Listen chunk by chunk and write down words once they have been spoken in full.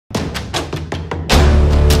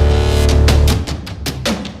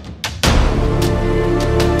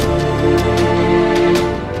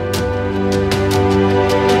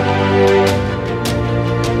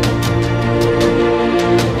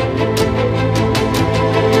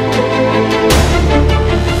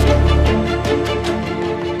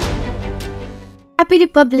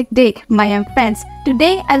Republic Day, my young friends.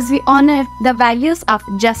 Today, as we honor the values of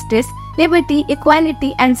justice, liberty,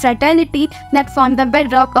 equality, and fraternity that form the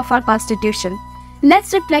bedrock of our Constitution,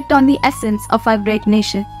 let's reflect on the essence of our great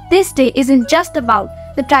nation. This day isn't just about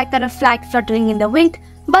the tricolor flag fluttering in the wind,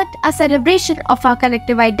 but a celebration of our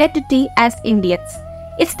collective identity as Indians.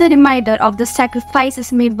 It's the reminder of the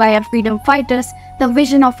sacrifices made by our freedom fighters, the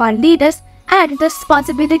vision of our leaders, and the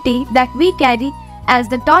responsibility that we carry as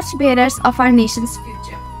the torchbearers of our nation's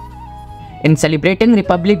future. In celebrating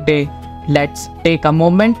Republic Day, let's take a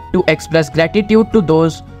moment to express gratitude to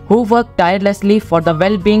those who work tirelessly for the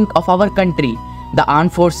well-being of our country, the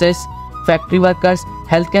armed forces, factory workers,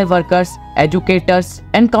 healthcare workers, educators,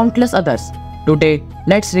 and countless others. Today,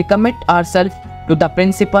 let's recommit ourselves to the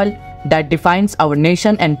principle that defines our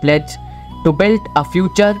nation and pledge to build a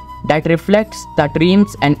future that reflects the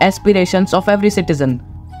dreams and aspirations of every citizen.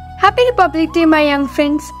 Happy Republic Day, my young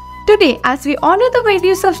friends. Today, as we honor the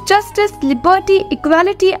values of justice, liberty,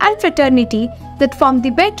 equality, and fraternity that form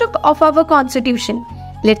the bedrock of our Constitution,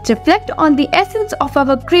 let's reflect on the essence of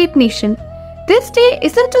our great nation. This day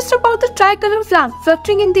isn't just about the tricolor flag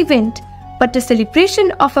fluttering in the wind, but a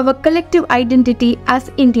celebration of our collective identity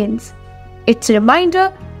as Indians. It's a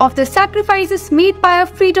reminder of the sacrifices made by our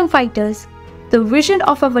freedom fighters, the vision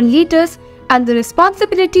of our leaders, and the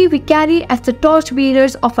responsibility we carry as the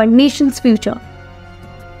torchbearers of our nation's future.